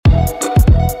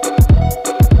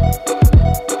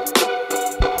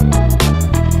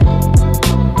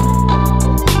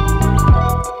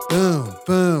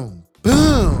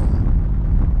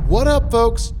up,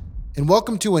 folks? And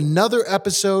welcome to another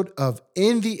episode of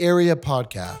In the Area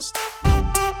Podcast.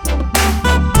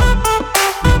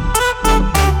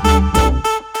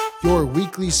 Your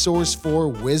weekly source for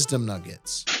wisdom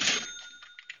nuggets.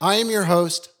 I am your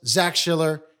host, Zach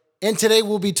Schiller, and today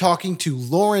we'll be talking to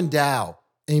Lauren Dow,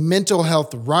 a mental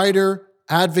health writer,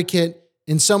 advocate,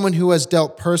 and someone who has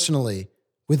dealt personally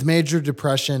with major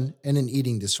depression and an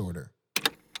eating disorder.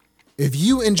 If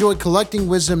you enjoy collecting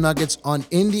wisdom nuggets on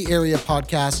In the Area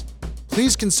Podcast,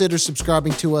 please consider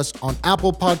subscribing to us on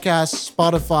Apple Podcasts,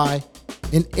 Spotify,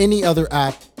 and any other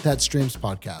app that streams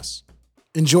podcasts.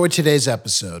 Enjoy today's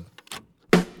episode.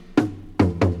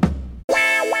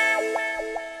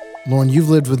 Lauren, you've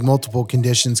lived with multiple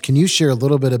conditions. Can you share a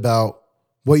little bit about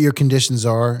what your conditions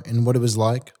are and what it was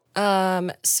like?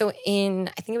 So I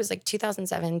think it was like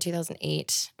 2007,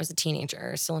 2008, I was a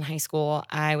teenager, still in high school.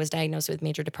 I was diagnosed with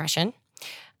major depression.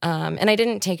 And I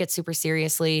didn't take it super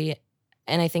seriously.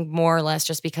 And I think more or less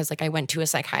just because like I went to a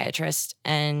psychiatrist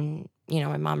and,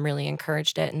 my mom really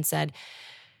encouraged it and said,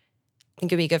 I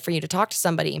think it'd be good for you to talk to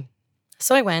somebody.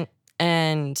 So I went,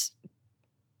 and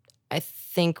I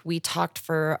think we talked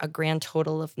for a grand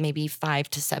total of maybe 5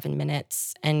 to 7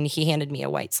 minutes. And he handed me a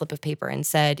white slip of paper and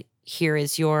said, here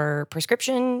is your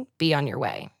prescription, be on your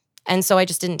way. And so I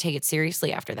just didn't take it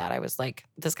seriously after that. I was like,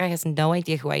 this guy has no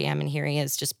idea who I am, and here he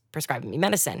is just prescribing me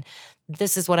medicine.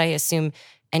 This is what I assume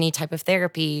any type of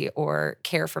therapy or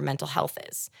care for mental health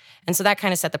is. And so that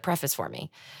kind of set the preface for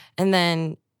me. And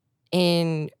then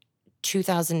in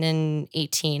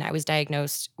 2018, I was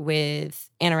diagnosed with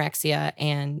anorexia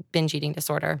and binge eating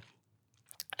disorder.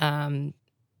 And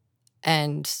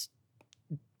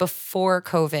before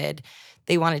COVID,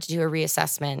 they wanted to do a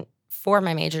reassessment for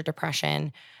my major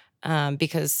depression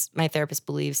because my therapist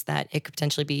believes that it could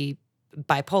potentially be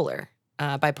bipolar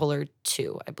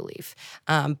 2, I believe.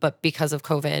 But because of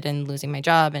COVID and losing my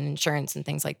job and insurance and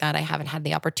things like that, I haven't had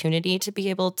the opportunity to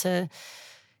be able to,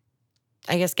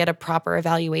 I guess, get a proper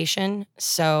evaluation.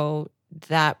 So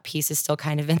that piece is still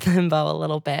kind of in limbo a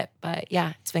little bit. But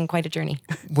yeah, it's been quite a journey.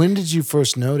 When did you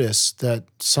first notice that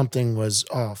something was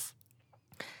off?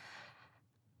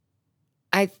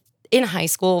 In high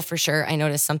school, for sure, I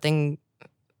noticed something.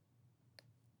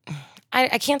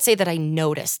 I can't say that I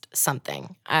noticed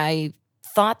something. I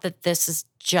thought that this is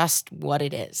just what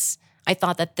it is. I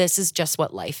thought that this is just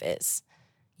what life is.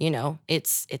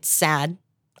 It's sad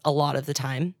a lot of the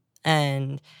time.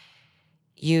 And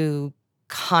you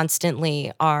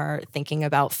constantly are thinking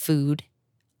about food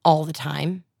all the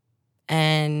time.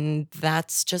 And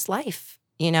that's just life.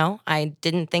 I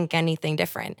didn't think anything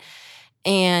different.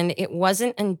 And it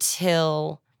wasn't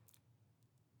until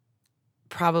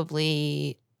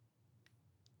probably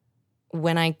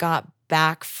when I got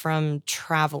back from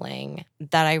traveling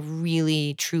that I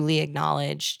really, truly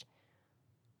acknowledged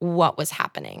what was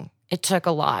happening. It took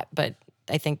a lot, but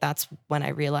I think that's when I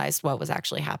realized what was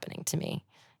actually happening to me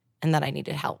and that I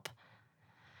needed help.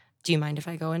 Do you mind if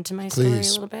I go into my story a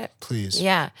little bit? Please.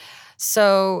 Yeah.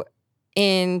 So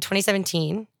in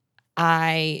 2017,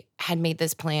 I had made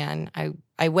this plan.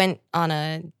 I went on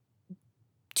a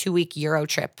 2-week Euro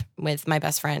trip with my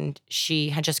best friend. She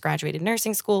had just graduated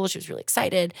nursing school. She was really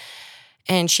excited.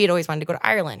 And she had always wanted to go to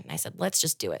Ireland. And I said, let's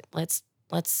just do it. Let's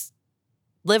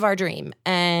live our dream.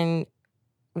 And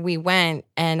we went,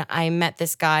 and I met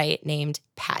this guy named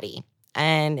Patty.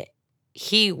 And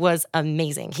he was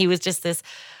amazing. He was just this,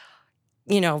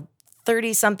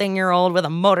 30-something-year-old with a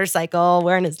motorcycle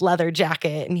wearing his leather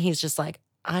jacket. And he's just like,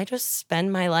 I just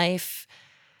spend my life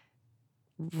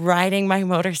riding my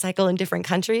motorcycle in different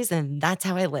countries, and that's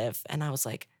how I live. And I was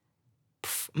like,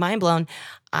 mind blown.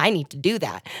 I need to do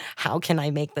that. How can I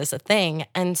make this a thing?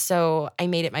 And so I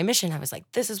made it my mission. I was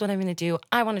like, this is what I'm going to do.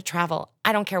 I want to travel.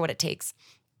 I don't care what it takes.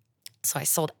 So I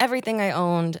sold everything I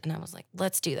owned, and I was like,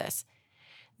 let's do this.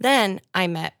 Then I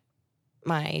met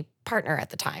my partner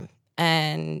at the time,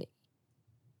 and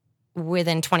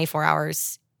within 24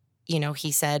 hours,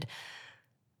 he said,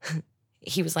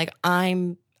 he was like,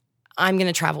 I'm going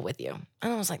to travel with you.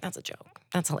 And I was like, that's a joke.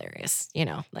 That's hilarious.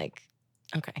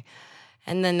 Okay.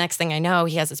 And then next thing I know,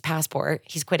 he has his passport.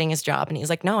 He's quitting his job. And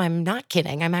he's like, no, I'm not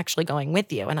kidding. I'm actually going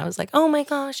with you. And I was like, oh my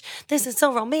gosh, this is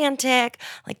so romantic.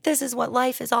 Like, this is what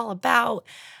life is all about.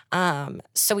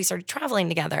 So we started traveling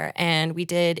together, and we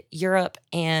did Europe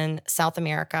and South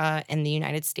America and the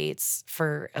United States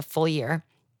for a full year.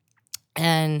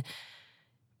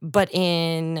 But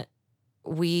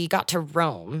we got to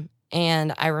Rome,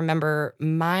 and I remember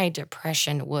my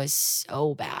depression was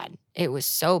so bad. It was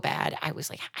so bad. I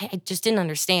was like, I just didn't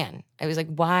understand. I was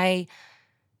like, why?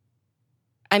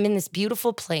 I'm in this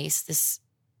beautiful place, this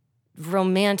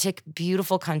romantic,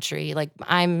 beautiful country. Like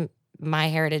my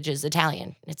heritage is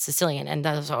Italian. It's Sicilian.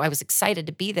 And so I was excited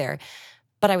to be there,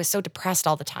 but I was so depressed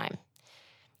all the time.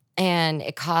 And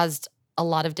it caused a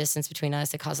lot of distance between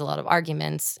us. It caused a lot of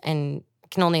arguments, and I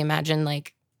can only imagine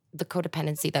like the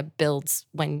codependency that builds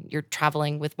when you're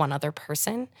traveling with one other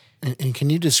person. And can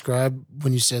you describe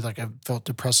when you say like I felt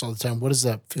depressed all the time? What does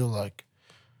that feel like?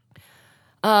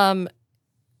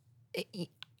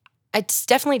 It's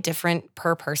definitely different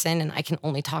per person, and I can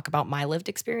only talk about my lived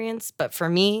experience. But for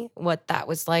me, what that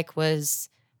was like was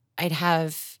I'd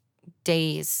have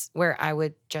days where I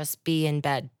would just be in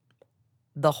bed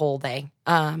the whole day.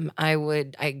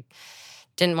 I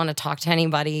didn't want to talk to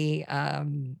anybody.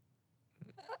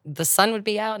 The sun would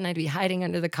be out and I'd be hiding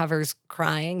under the covers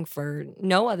crying for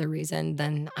no other reason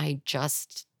than I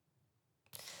just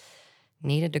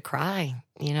needed to cry,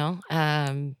 you know?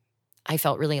 I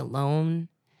felt really alone.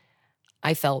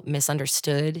 I felt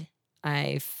misunderstood.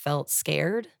 I felt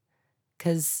scared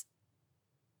because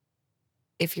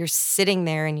if you're sitting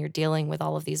there and you're dealing with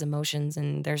all of these emotions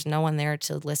and there's no one there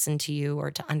to listen to you or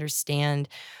to understand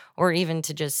or even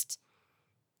to just,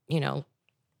 you know,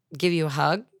 give you a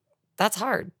hug, that's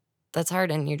hard. That's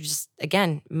hard. And you're just,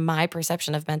 again, my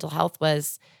perception of mental health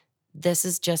was this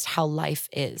is just how life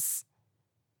is.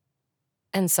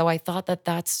 And so I thought that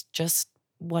that's just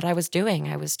what I was doing.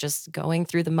 I was just going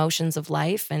through the motions of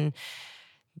life, and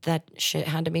that shit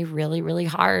had to be really, really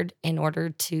hard in order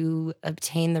to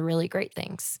obtain the really great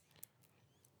things.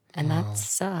 And that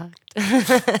sucked.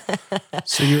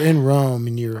 So you're in Rome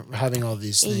and you're having all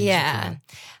these things. Yeah.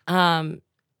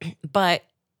 But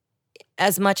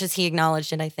as much as he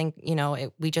acknowledged it, I think, you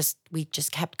know, we just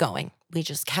kept going. We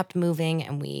just kept moving,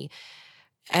 and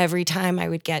every time I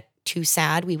would get too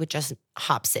sad, we would just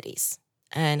hop cities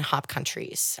and hop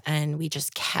countries, and we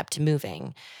just kept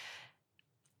moving.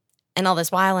 And all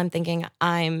this while I'm thinking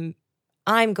I'm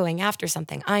going after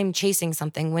something. I'm chasing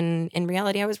something when in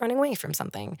reality I was running away from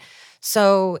something.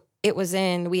 So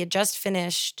we had just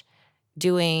finished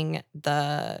doing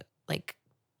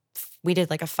we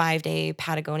did like a 5-day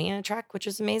Patagonia trek, which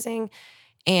was amazing.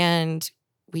 And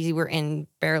we were in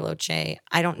Bariloche.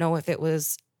 I don't know if it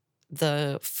was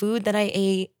the food that I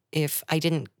ate, if I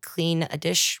didn't clean a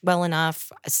dish well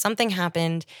enough. Something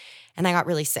happened and I got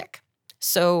really sick.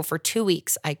 So for 2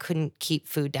 weeks, I couldn't keep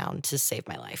food down to save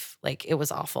my life. Like, it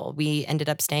was awful. We ended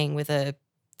up staying with a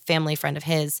family friend of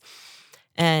his.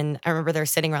 And I remember they're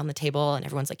sitting around the table and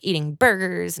everyone's like eating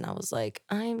burgers. And I was like,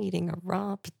 I'm eating a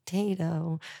raw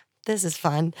potato. This is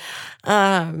fun.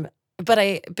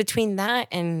 But between that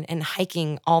and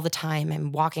hiking all the time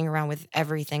and walking around with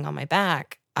everything on my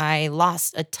back, I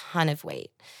lost a ton of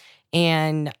weight.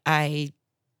 And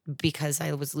because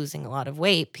I was losing a lot of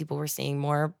weight, people were seeing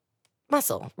more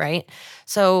muscle, right?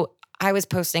 So I was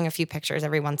posting a few pictures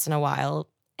every once in a while,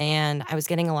 and I was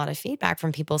getting a lot of feedback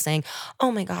from people saying,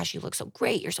 oh my gosh, you look so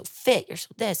great. You're so fit. You're so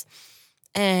this.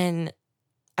 And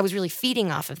I was really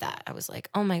feeding off of that. I was like,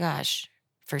 oh my gosh,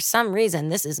 for some reason,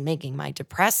 this is making my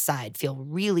depressed side feel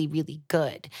really, really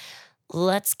good.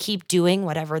 Let's keep doing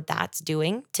whatever that's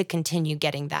doing to continue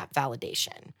getting that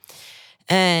validation.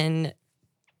 And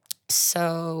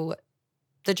so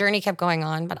the journey kept going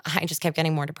on, but I just kept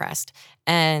getting more depressed.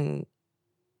 And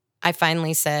I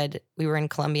finally said, we were in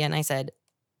Colombia, and I said,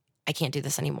 I can't do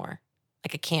this anymore.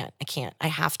 Like, I can't. I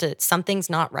have to, something's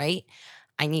not right.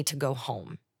 I need to go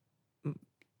home.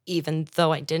 Even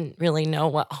though I didn't really know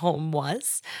what home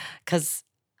was, because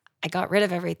I got rid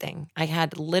of everything. I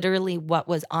had literally what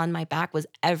was on my back was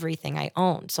everything I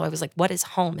owned. So I was like, what is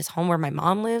home? Is home where my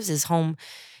mom lives? Is home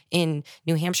in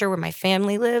New Hampshire where my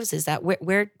family lives? Is that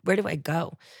where do I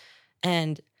go?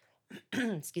 And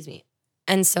excuse me.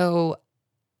 And so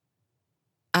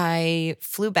I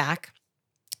flew back.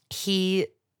 He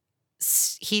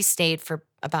stayed for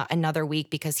about another week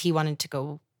because he wanted to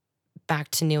go back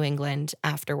to New England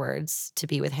afterwards to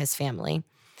be with his family.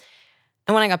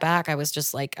 And when I got back, I was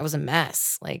just like, I was a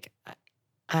mess. Like,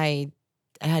 I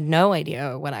had no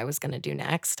idea what I was going to do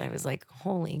next. I was like,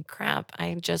 holy crap,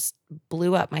 I just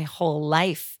blew up my whole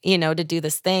life, to do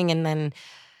this thing. And then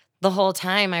the whole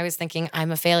time I was thinking,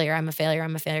 I'm a failure.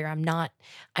 I'm not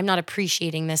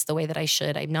appreciating this the way that I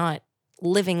should. I'm not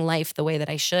living life the way that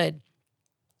I should.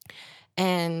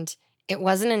 And it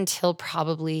wasn't until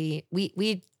probably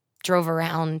we drove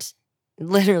around,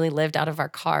 literally lived out of our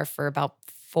car for about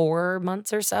 4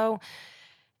 months or so.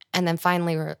 And then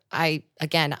finally, I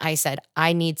said,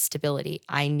 I need stability.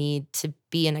 I need to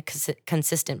be in a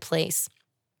consistent place.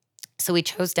 So we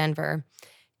chose Denver.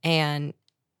 And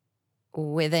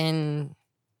within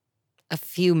a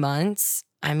few months,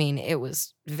 I mean, it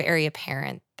was very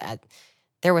apparent that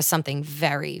there was something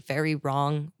very, very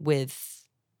wrong with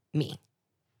me.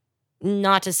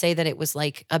 Not to say that it was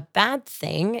like a bad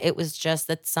thing. It was just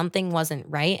that something wasn't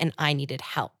right and I needed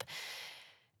help.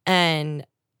 And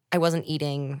I wasn't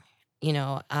eating,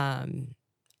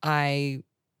 I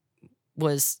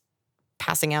was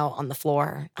passing out on the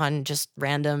floor on just a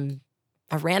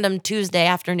random Tuesday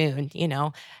afternoon,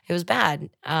 it was bad.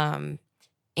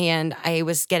 And I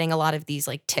was getting a lot of these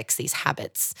like tics, these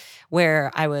habits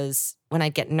where when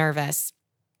I'd get nervous,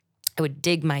 I would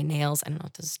dig my nails. I don't know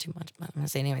if this is too much, but I'm going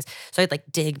to say it anyways. So I'd like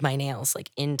dig my nails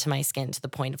like into my skin to the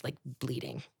point of like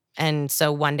bleeding. And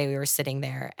so one day we were sitting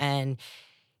there and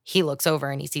he looks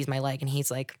over and he sees my leg and he's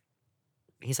like,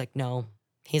 no.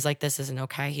 He's like, this isn't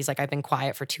okay. He's like, I've been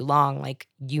quiet for too long. Like,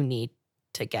 you need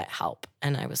to get help.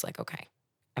 And I was like, okay,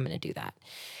 I'm going to do that.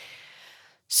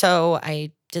 So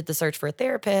I did the search for a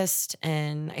therapist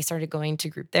and I started going to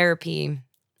group therapy.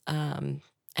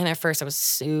 And at first I was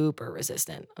super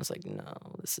resistant. I was like, no,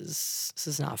 this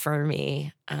is not for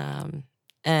me. And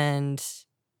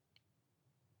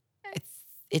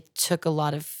it took a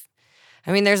lot of,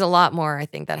 there's a lot more I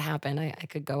think that happened. I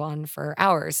could go on for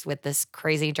hours with this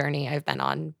crazy journey I've been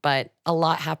on, but a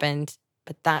lot happened.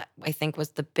 But that I think was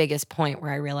the biggest point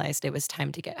where I realized it was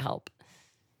time to get help.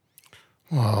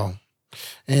 Wow.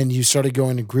 And you started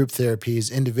going to group therapies,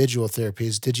 individual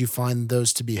therapies. Did you find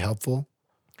those to be helpful?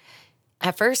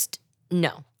 At first,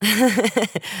 no.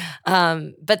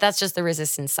 But that's just the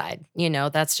resistance side.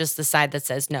 That's just the side that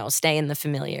says, no, stay in the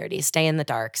familiarity, stay in the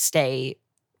dark, stay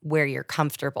where you're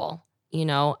comfortable,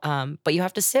 but you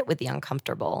have to sit with the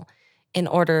uncomfortable in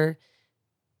order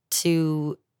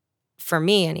to, for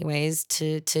me anyways,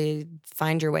 to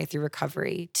find your way through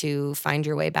recovery, to find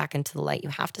your way back into the light. You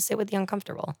have to sit with the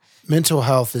uncomfortable. Mental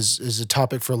health is a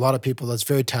topic for a lot of people that's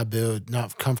very taboo,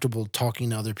 not comfortable talking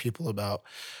to other people about.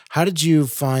 How did you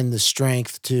find the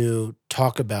strength to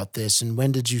talk about this? And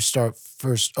when did you start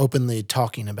first openly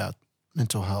talking about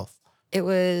mental health? It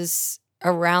was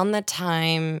around the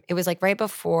time, it was like right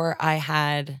before I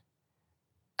had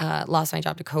lost my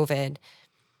job to COVID,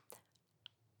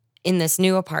 in this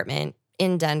new apartment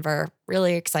in Denver,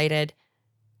 really excited.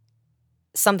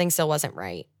 Something still wasn't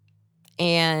right.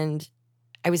 And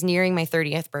I was nearing my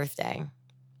 30th birthday.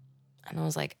 And I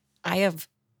was like, I have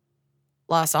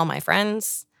lost all my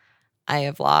friends. I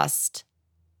have lost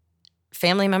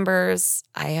family members.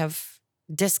 I have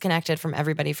disconnected from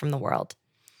everybody from the world.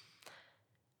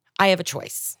 I have a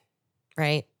choice,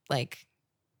 right? Like,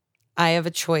 I have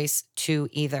a choice to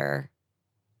either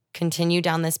continue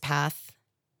down this path,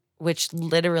 which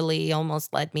literally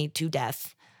almost led me to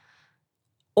death,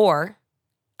 or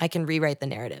I can rewrite the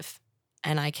narrative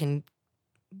and I can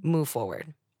move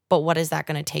forward. But what is that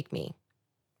going to take me?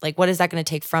 Like, what is that going to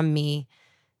take from me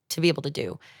to be able to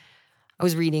do? I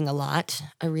was reading a lot.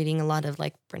 Of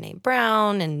like Brené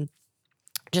Brown and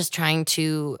just trying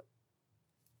to,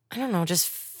 just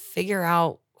figure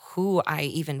out who I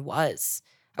even was.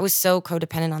 I was so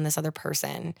codependent on this other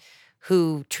person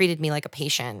who treated me like a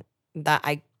patient that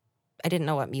I didn't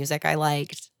know what music I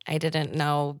liked. I didn't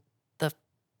know the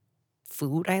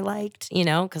food I liked,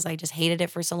 because I just hated it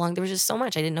for so long. There was just so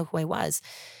much. I didn't know who I was.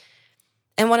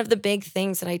 And one of the big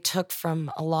things that I took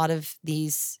from a lot of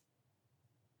these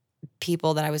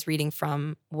people that I was reading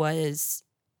from was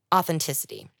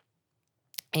authenticity.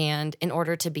 And in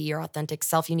order to be your authentic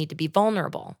self, you need to be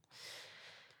vulnerable.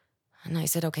 And I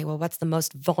said, okay, well, what's the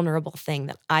most vulnerable thing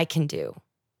that I can do?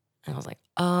 And I was like,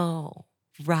 oh,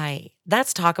 right.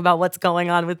 Let's talk about what's going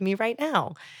on with me right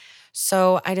now.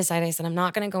 So I said, I'm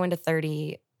not going to go into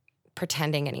 30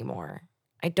 pretending anymore.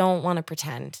 I don't want to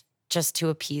pretend just to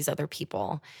appease other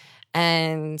people.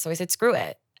 And so I said, screw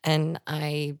it. And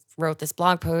I wrote this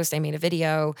blog post, I made a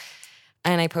video,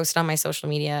 and I posted on my social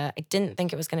media. I didn't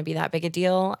think it was going to be that big a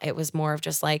deal. It was more of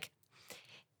just like,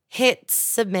 hit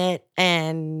submit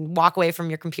and walk away from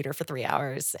your computer for 3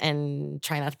 hours and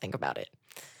try not to think about it.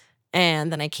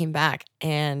 And then I came back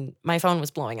and my phone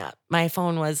was blowing up. My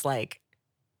phone was like,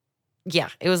 yeah,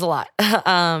 it was a lot.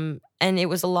 And it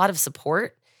was a lot of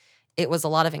support. It was a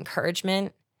lot of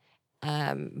encouragement.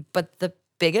 But the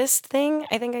biggest thing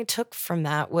I think I took from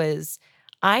that was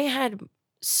I had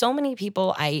so many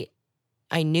people I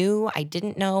knew, I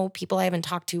didn't know, people I haven't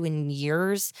talked to in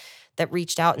years that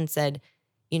reached out and said,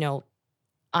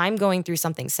 I'm going through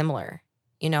something similar.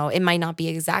 It might not be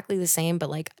exactly the same, but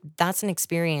like that's an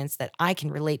experience that I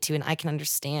can relate to and I can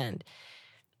understand.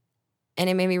 And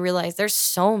it made me realize there's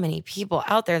so many people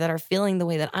out there that are feeling the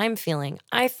way that I'm feeling.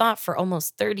 I thought for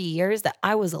almost 30 years that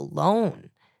I was alone.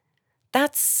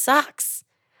 That sucks.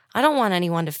 I don't want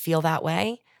anyone to feel that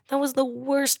way. That was the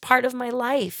worst part of my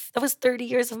life. That was 30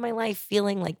 years of my life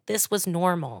feeling like this was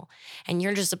normal and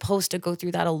you're just supposed to go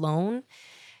through that alone.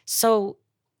 So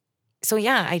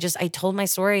yeah, I told my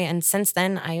story, and since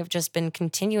then I have just been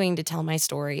continuing to tell my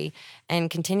story and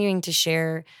continuing to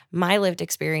share my lived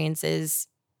experiences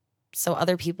so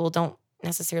other people don't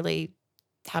necessarily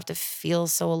have to feel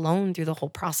so alone through the whole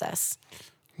process.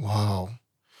 Wow.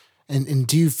 And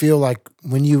do you feel like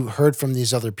when you heard from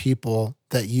these other people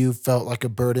that you felt like a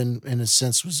burden in a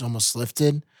sense was almost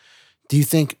lifted?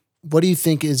 What do you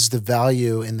think is the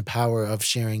value and the power of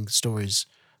sharing stories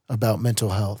about mental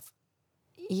health?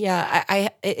 Yeah,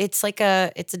 it's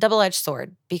it's a double-edged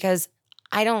sword because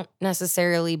I don't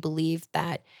necessarily believe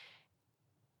that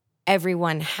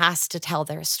everyone has to tell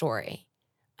their story.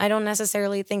 I don't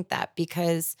necessarily think that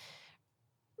because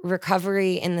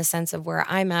recovery in the sense of where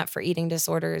I'm at for eating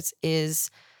disorders is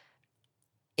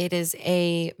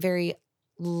a very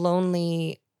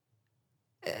lonely,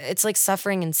 it's like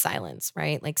suffering in silence,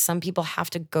 right? Like some people have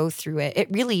to go through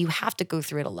it. You have to go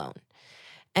through it alone.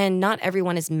 And not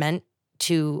everyone is meant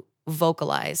to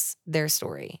vocalize their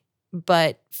story.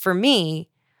 But for me,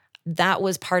 that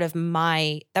was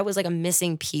that was like a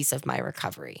missing piece of my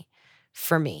recovery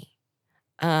for me.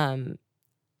 Um,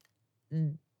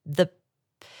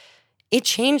 it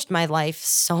changed my life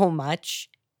so much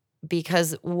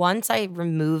because once I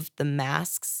removed the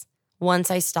masks, once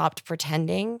I stopped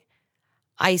pretending,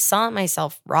 I saw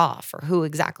myself raw for who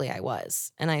exactly I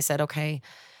was. And I said, okay,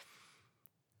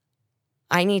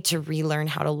 I need to relearn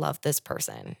how to love this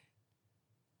person.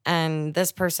 And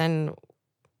this person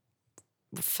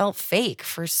felt fake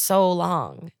for so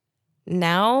long.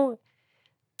 Now,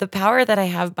 the power that I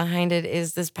have behind it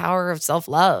is this power of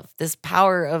self-love, this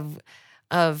power of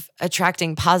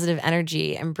attracting positive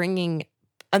energy and bringing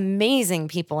amazing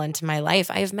people into my life.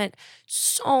 I have met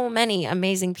so many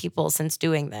amazing people since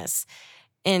doing this.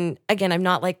 And again, I'm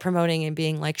not like promoting and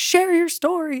being like, share your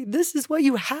story. This is what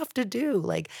you have to do.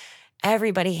 Like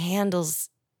everybody handles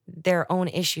their own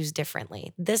issues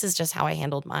differently. This is just how I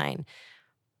handled mine.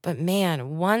 But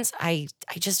man, once I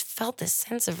just felt this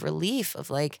sense of relief of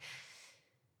like,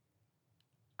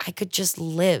 I could just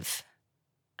live.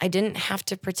 I didn't have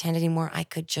to pretend anymore. I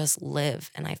could just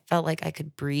live. And I felt like I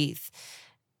could breathe.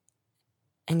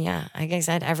 And yeah, like I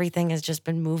said, everything has just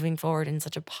been moving forward in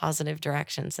such a positive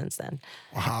direction since then.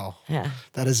 Wow. Yeah.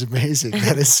 That is amazing.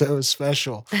 That is so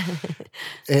special.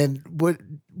 And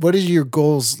what are your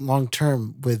goals long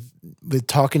term with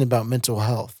talking about mental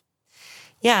health?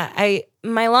 Yeah,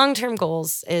 my long-term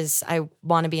goals is I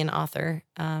want to be an author.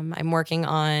 I'm working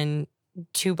on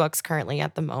 2 books currently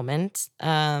at the moment.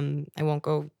 I won't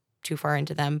go too far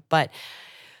into them, but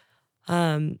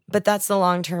that's the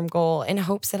long-term goal in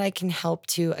hopes that I can help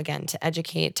to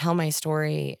educate, tell my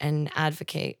story, and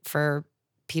advocate for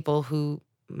people who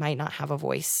might not have a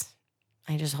voice.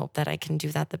 I just hope that I can do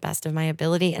that the best of my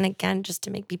ability. And again, just to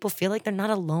make people feel like they're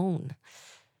not alone.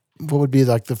 What would be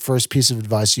like the first piece of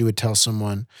advice you would tell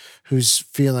someone who's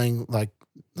feeling like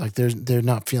they're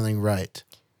not feeling right?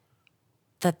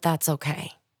 That's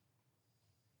okay.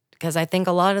 Because I think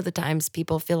a lot of the times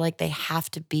people feel like they have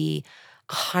to be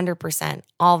 100%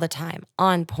 all the time,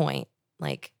 on point,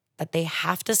 like that they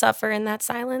have to suffer in that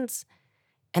silence.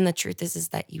 And the truth is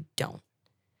that you don't.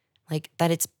 Like that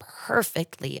it's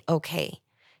perfectly okay.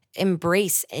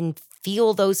 Embrace and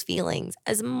feel those feelings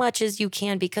as much as you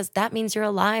can because that means you're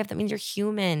alive. That means you're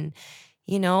human.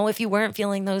 You know, if you weren't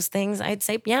feeling those things, I'd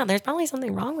say, yeah, there's probably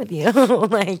something wrong with you.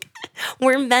 Like,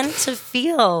 we're meant to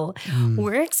feel.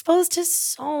 We're exposed to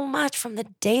so much from the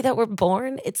day that we're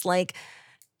born. It's like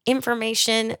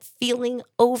information, feeling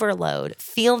overload.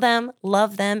 Feel them,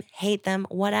 love them, hate them,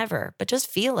 whatever. But just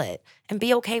feel it and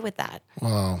be okay with that.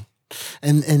 Wow.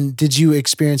 And did you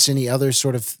experience any other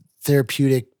sort of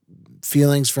therapeutic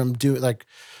feelings from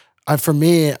for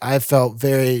me, I felt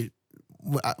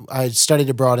I studied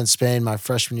abroad in Spain my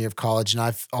freshman year of college, and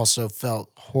I also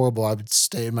felt horrible. I would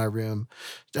stay in my room.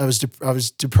 I was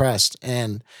depressed.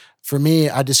 And for me,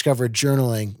 I discovered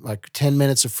journaling, like 10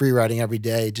 minutes of free writing every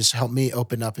day, just helped me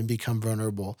open up and become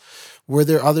vulnerable. Were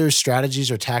there other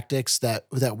strategies or tactics that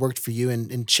worked for you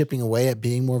in chipping away at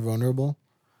being more vulnerable?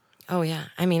 Oh, yeah.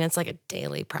 I mean, it's like a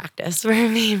daily practice for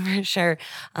me, for sure.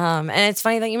 And it's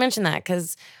funny that you mentioned that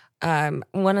because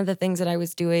one of the things that I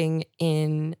was doing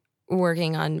in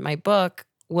working on my book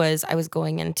was I was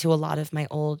going into a lot of my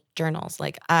old journals.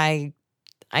 Like I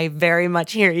very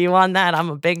much hear you on that. I'm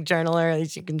a big journaler,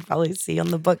 as you can probably see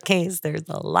on the bookcase. There's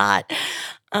a lot.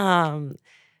 And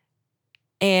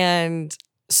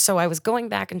so I was going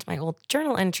back into my old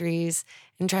journal entries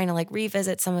and trying to like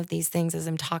revisit some of these things as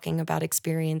I'm talking about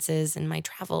experiences and my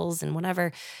travels and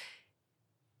whatever.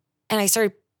 And I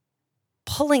started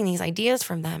pulling these ideas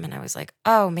from them. And I was like,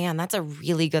 oh man, that's a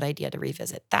really good idea to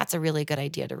revisit. That's a really good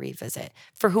idea to revisit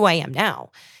for who I am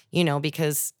now,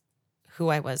 because who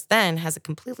I was then has a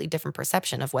completely different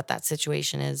perception of what that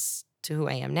situation is to who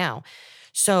I am now.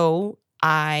 So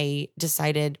I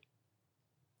decided,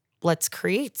 let's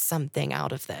create something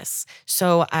out of this.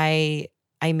 So I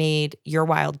made Your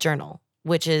Wild Journal,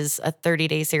 which is a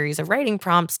 30-day series of writing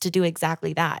prompts to do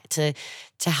exactly that, to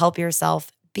help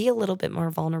yourself be a little bit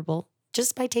more vulnerable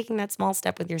just by taking that small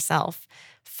step with yourself,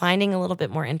 finding a little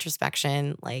bit more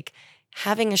introspection, like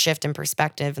having a shift in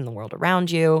perspective in the world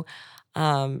around you.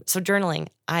 So journaling,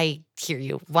 I hear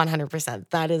you 100%.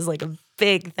 That is like a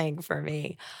big thing for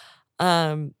me.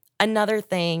 Another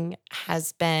thing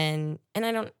has been, and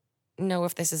I don't know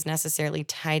if this is necessarily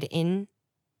tied in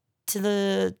to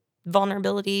the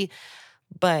vulnerability,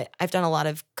 but I've done a lot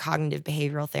of cognitive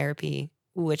behavioral therapy,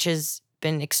 which has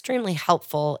been extremely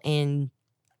helpful in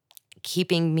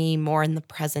keeping me more in the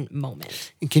present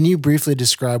moment. Can you briefly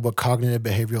describe what cognitive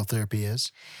behavioral therapy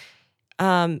is?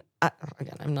 Again,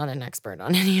 I'm not an expert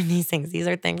on any of these things. These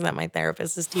are things that my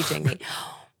therapist is teaching me.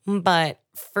 But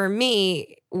for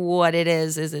me, what it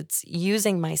is it's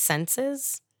using my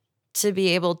senses to be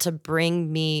able to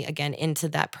bring me again into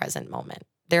that present moment.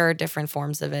 There are different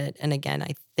forms of it. And again,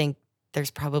 I think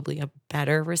there's probably a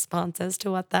better response as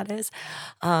to what that is.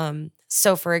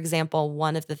 So for example,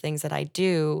 one of the things that I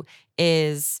do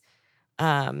is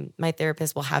my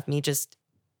therapist will have me just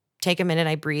take a minute,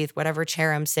 I breathe, whatever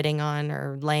chair I'm sitting on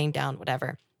or laying down,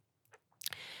 whatever.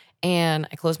 And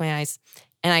I close my eyes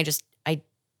and I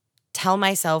tell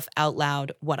myself out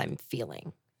loud what I'm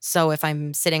feeling. So if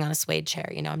I'm sitting on a suede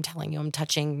chair, I'm telling you, I'm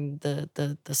touching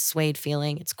the suede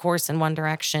feeling. It's coarse in one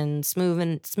direction, smooth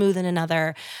in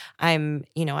another. I'm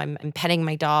petting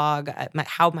my dog,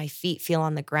 how my feet feel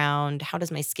on the ground. How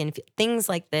does my skin feel? Things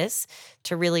like this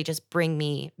to really just bring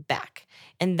me back.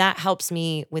 And that helps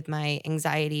me with my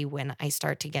anxiety when I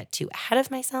start to get too ahead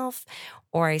of myself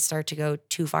or I start to go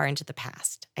too far into the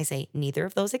past. I say, neither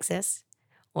of those exists.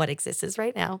 What exists is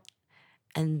right now.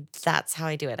 And that's how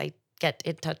I do it. I get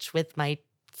in touch with my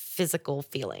physical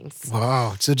feelings.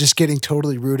 Wow. So just getting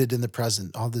totally rooted in the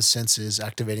present, all the senses,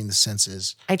 activating the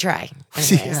senses. I try.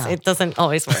 Anyways, yeah. It doesn't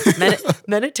always work.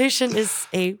 Meditation is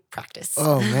a practice.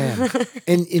 Oh, man.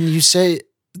 And you say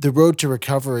the road to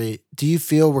recovery, do you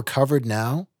feel recovered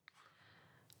now?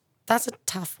 That's a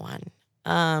tough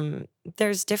one.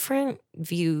 There's different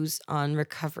views on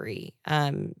recovery.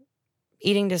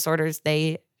 Eating disorders,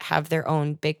 they have their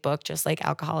own big book, just like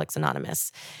Alcoholics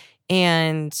Anonymous.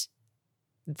 And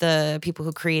the people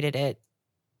who created it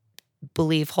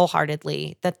believe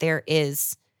wholeheartedly that there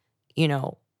is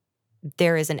an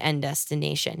end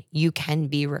destination. You can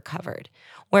be recovered.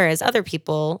 Whereas other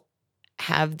people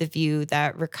have the view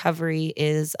that recovery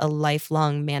is a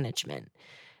lifelong management.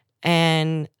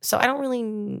 And so I don't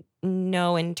really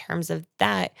know in terms of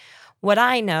that. What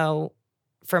I know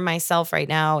for myself right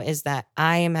now is that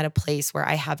I am at a place where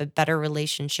I have a better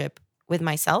relationship with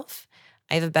myself.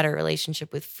 I have a better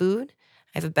relationship with food.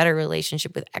 I have a better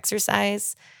relationship with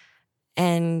exercise.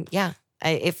 And yeah,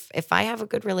 if I have a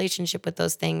good relationship with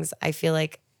those things, I feel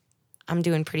like I'm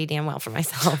doing pretty damn well for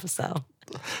myself. So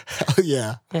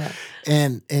yeah.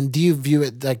 And do you view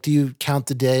it like, do you count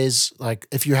the days? Like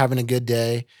if you're having a good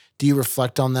day, do you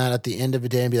reflect on that at the end of a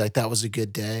day and be like, that was a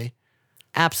good day?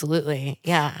 Absolutely.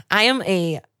 Yeah. I am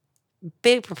a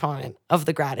big proponent of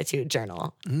the gratitude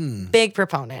journal. Big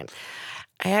proponent.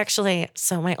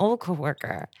 So my old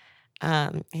coworker,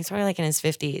 he's probably like in his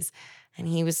 50s, and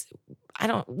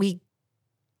we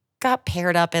got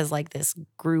paired up as like this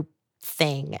group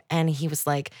thing. And he was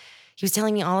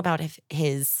telling me all about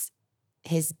his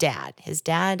dad. His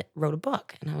dad wrote a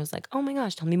book. And I was like, oh my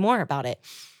gosh, tell me more about it.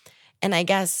 And I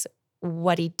guess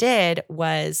what he did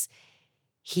was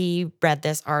he read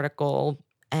this article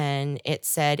and it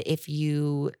said, if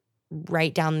you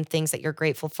write down the things that you're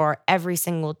grateful for every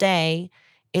single day,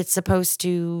 it's supposed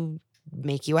to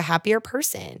make you a happier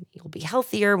person. You'll be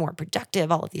healthier, more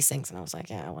productive, all of these things. And I was like,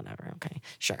 yeah, whatever. Okay,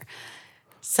 sure.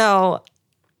 So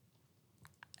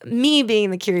me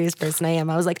being the curious person I am,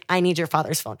 I was like, I need your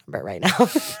father's phone number right now. I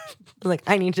was like,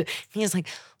 I need to. He was like,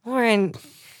 Lauren,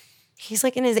 he's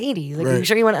like in his 80s. Like, right. Are you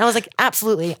sure you want to? I was like,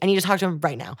 absolutely. I need to talk to him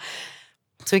right now.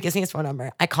 So he gives me his phone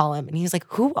number. I call him and he's like,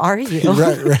 who are you?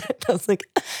 Right. I was like,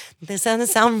 this doesn't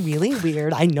sound really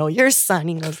weird. I know your son.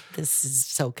 He goes, this is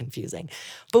so confusing.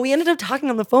 But we ended up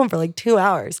talking on the phone for like 2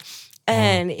 hours.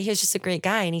 And he was just a great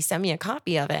guy. And he sent me a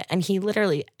copy of it. And he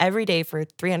literally every day for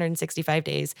 365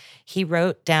 days, he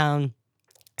wrote down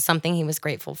something he was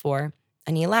grateful for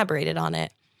and he elaborated on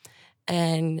it.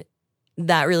 And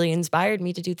that really inspired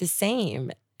me to do the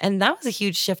same. And that was a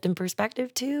huge shift in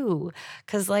perspective too.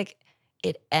 Because like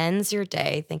it ends your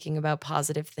day thinking about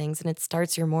positive things and it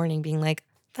starts your morning being like,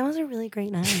 that was a really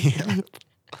great night. Yeah.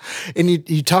 And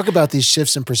you talk about these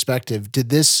shifts in perspective. Did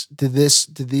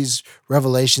these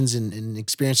revelations and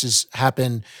experiences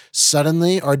happen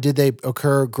suddenly, or did they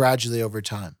occur gradually over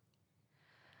time?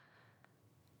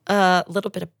 A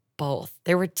little bit of both.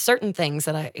 There were certain things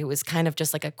that it was kind of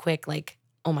just like a quick, like,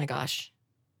 oh my gosh,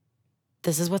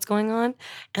 this is what's going on.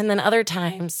 And then other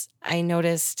times I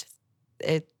noticed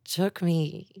it took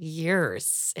me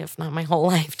years, if not my whole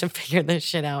life, to figure this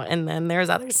shit out. And then there's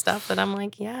other stuff that I'm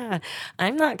like, yeah,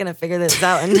 I'm not going to figure this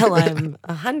out until I'm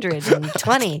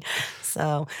 120.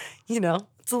 So,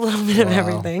 it's a little bit of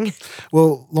everything.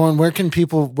 Well, Lauren, where can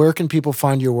people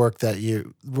find your work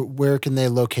where can they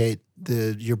locate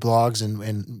your blogs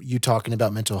and you talking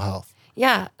about mental health?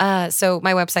 Yeah. So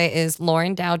my website is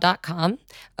laurendow.com,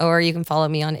 or you can follow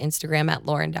me on Instagram at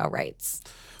laurendowwrites.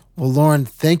 Well, Lauren,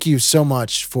 thank you so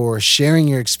much for sharing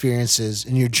your experiences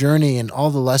and your journey and all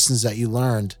the lessons that you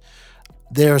learned.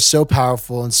 They are so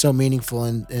powerful and so meaningful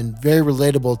and very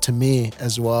relatable to me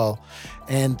as well.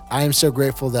 And I am so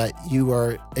grateful that you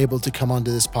are able to come onto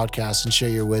this podcast and share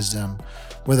your wisdom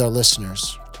with our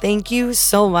listeners. Thank you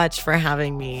so much for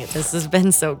having me. This has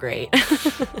been so great.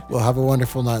 Well, have a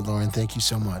wonderful night, Lauren. Thank you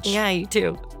so much. Yeah, you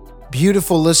too.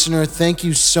 Beautiful listener, thank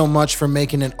you so much for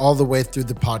making it all the way through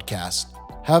the podcast.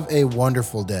 Have a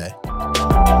wonderful day.